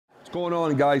What's going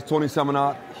on, guys? Tony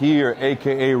Sentmanat here,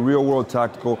 aka Real World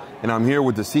Tactical, and I'm here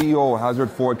with the CEO of Hazard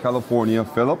Ford California,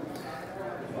 Philip.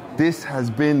 This has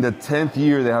been the 10th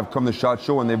year they have come to SHOT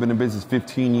Show, and they've been in business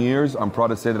 15 years. I'm proud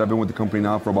to say that I've been with the company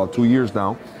now for about 2 years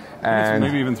now. And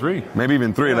maybe even three. Maybe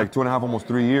even three, yeah. Like 2.5, almost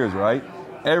 3 years, right?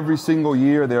 Every single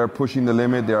year they are pushing the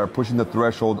limit, they are pushing the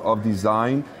threshold of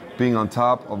design, being on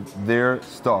top of their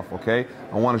stuff, okay?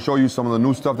 I want to show you some of the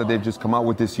new stuff that they've just come out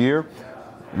with this year.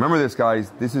 Remember this,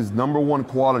 guys, this is #1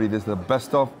 quality. This is the best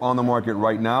stuff on the market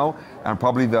right now, and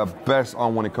probably the best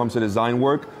on when it comes to design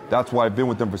work. That's why I've been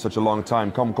with them for such a long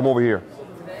time. Come over here.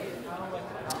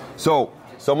 So,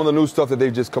 some of the new stuff that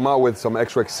they've just come out with, some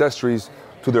extra accessories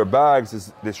to their bags,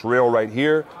 is this rail right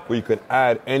here, where you could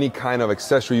add any kind of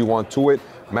accessory you want to it,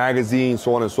 magazines,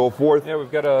 so on and so forth. Yeah, we've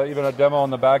got even a demo on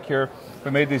the back here. We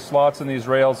made these slots in these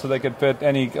rails so they could fit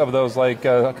any of those like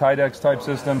Kydex type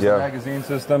systems, magazine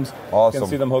systems. Awesome. You can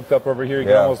see them hooked up over here. You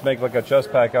can almost make like a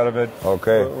chest pack out of it.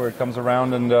 Okay. Where it comes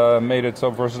around, and made it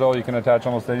so versatile you can attach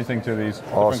almost anything to these.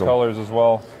 Different colors as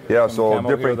well. Yeah, so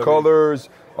different colors.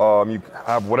 You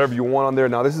have whatever you want on there.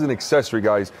 Now this is an accessory,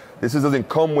 guys. This doesn't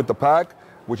come with the pack,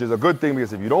 which is a good thing,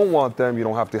 because if you don't want them, you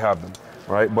don't have to have them,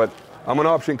 right? But I'm an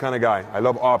option kind of guy. I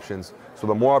love options. So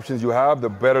the more options you have, the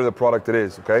better the product it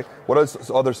is, okay? What is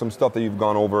some stuff that you've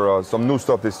gone over, some new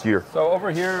stuff this year? So over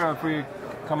here, if we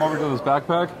come over to this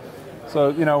backpack, so,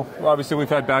 you know, obviously we've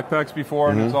had backpacks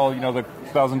before, and it's all, you know, the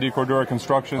 1000D Cordura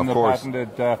construction, the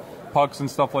patented pucks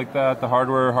and stuff like that, the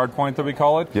hardware hardpoint that we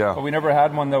call it. Yeah. But we never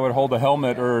had one that would hold a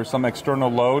helmet or some external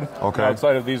load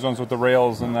outside of these ones with the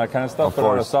rails and that kind of stuff, but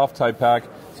on a soft type pack.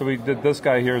 So we did this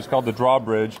guy here. It's called the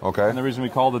drawbridge. Okay. And the reason we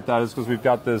called it that is because we've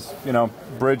got this, you know,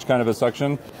 bridge kind of a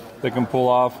section that can pull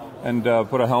off and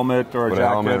put a helmet or a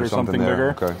jacket or something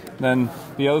bigger. Okay. Then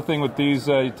the other thing with these,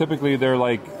 typically they're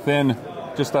like thin,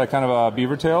 just a kind of a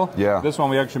beaver tail. Yeah. This one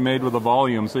we actually made with a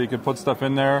volume, so you could put stuff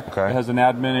in there. Okay. It has an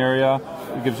admin area.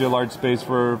 It gives you a large space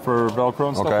for Velcro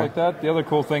and stuff like that. The other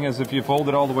cool thing is if you fold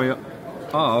it all the way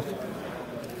off,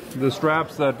 the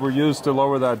straps that were used to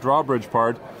lower that drawbridge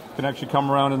part can actually come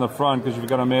around in the front, because you've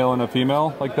got a male and a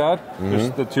female like that.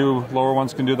 Just the two lower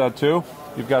ones can do that too.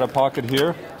 You've got a pocket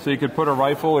here, so you could put a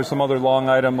rifle or some other long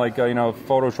item like you know,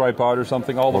 photo tripod or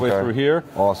something all the way through here.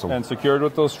 Awesome. And secured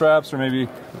with those straps, or maybe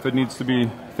if it needs to be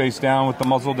face down with the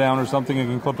muzzle down or something, you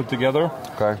can clip it together.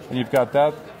 Okay. And you've got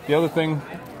that. The other thing,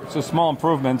 it's a small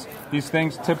improvements. These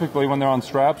things typically, when they're on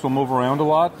straps, will move around a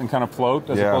lot and kind of float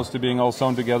as opposed to being all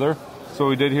sewn together. So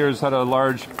what we did here is had a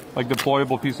large, like,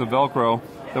 deployable piece of Velcro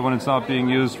that when it's not being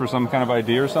used for some kind of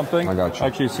ID or something,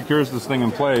 actually secures this thing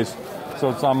in place, so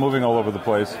it's not moving all over the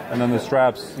place. And then the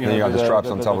straps, you know, you got the straps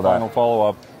on top of that. Final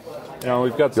follow-up. You know,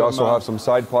 we've got. You also have some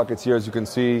side pockets here, as you can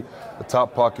see, the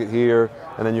top pocket here,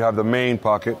 and then you have the main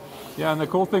pocket. Yeah, and the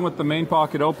cool thing with the main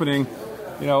pocket opening,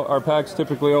 you know, our packs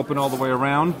typically open all the way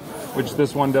around, which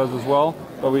this one does as well.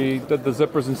 But we did the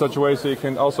zippers in such a way so you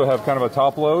can also have kind of a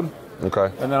top load.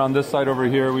 Okay. And then on this side over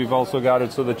here, we've also got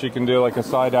it so that you can do like a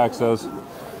side access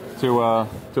to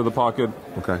the pocket.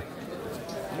 Okay.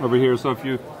 Over here, so if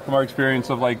you, from our experience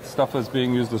of like stuff that's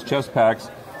being used as chest packs,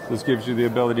 this gives you the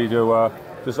ability to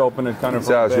just open it kind of.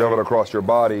 As you have it across your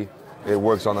body, it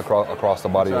works on across the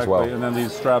body as well. And then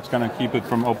these straps kind of keep it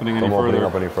from opening any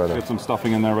further. Get some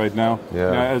stuffing in there right now.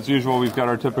 Yeah. Now, as usual, we've got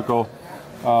our typical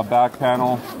back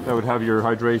panel that would have your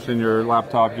hydration, your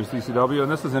laptop, your CCW,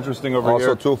 and this is interesting over here.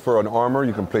 Also, too, for an armor,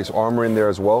 you can place armor in there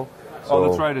as well. So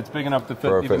that's right. It's big enough to fit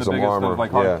even the biggest of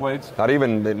like hard plates. Not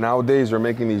even nowadays, they're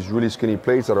making these really skinny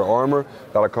plates that are armor.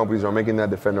 A lot of companies are making that,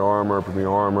 Defender armor, Premier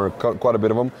armor, quite a bit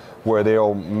of them, where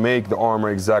they'll make the armor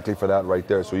exactly for that right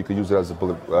there. So you could use it as a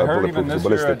I heard even this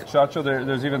year at SHOT Show,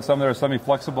 there's even some that are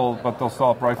semi-flexible, but they'll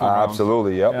stop rifle rounds.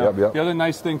 Absolutely. Yep. The other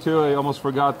nice thing too, I almost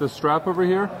forgot this strap over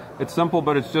here. It's simple,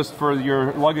 but it's just for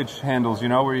your luggage handles, you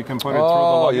know, where you can put it through the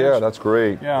luggage. Oh yeah, that's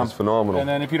great. Yeah, that's phenomenal. And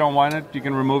then if you don't want it, you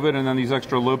can remove it, and then these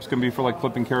extra loops can be for like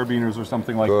clipping carabiners or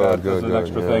something like that. That's an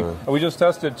extra thing. And we just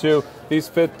tested too. These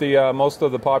fit the most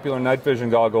of the popular night vision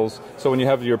goggles. So when you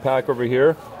have your pack over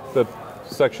here, the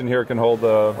section here can hold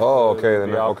the. Oh, okay.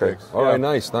 The optics. All right,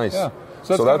 nice. Yeah.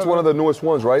 So that's one of the newest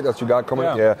ones, right? That you got coming.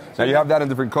 Yeah. So now you have that in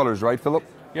different colors, right, Philip?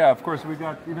 Yeah, of course. We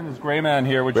got even this gray man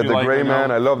here, which with you the like. Gray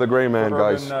man, I love the gray man,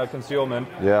 guys. Concealment.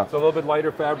 Yeah. It's a little bit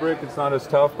lighter fabric. It's not as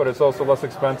tough, but it's also less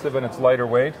expensive and it's lighter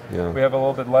weight. Yeah. We have a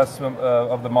little bit less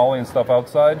of the moly and stuff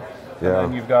outside. Yeah. And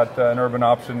then you've got an urban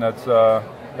option that's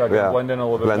blend in a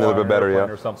little bit blend more a little bit better, yeah.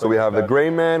 or something so we have like the gray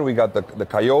man, we got the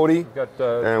coyote,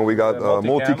 and we got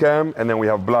multicam, and then we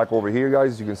have black over here,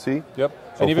 guys, as you can see. Yep.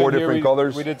 So and 4 different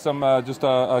colors. We did some just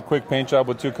a quick paint job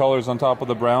with 2 colors on top of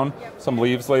the brown, some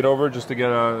leaves laid over just to get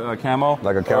a camo.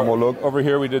 Like a camo look. Over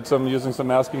here we did using some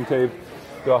masking tape,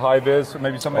 do a high vis,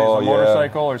 maybe somebody's a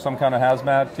motorcycle or some kind of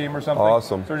hazmat team or something.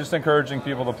 Awesome. So we're just encouraging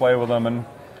people to play with them and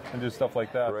do stuff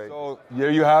like that. Great. So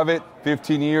there you have it,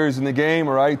 15 years in the game,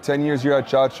 all right, 10 years here at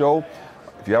SHOT Show.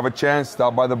 If you have a chance,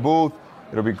 stop by the booth.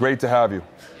 It'll be great to have you.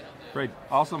 Great,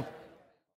 awesome.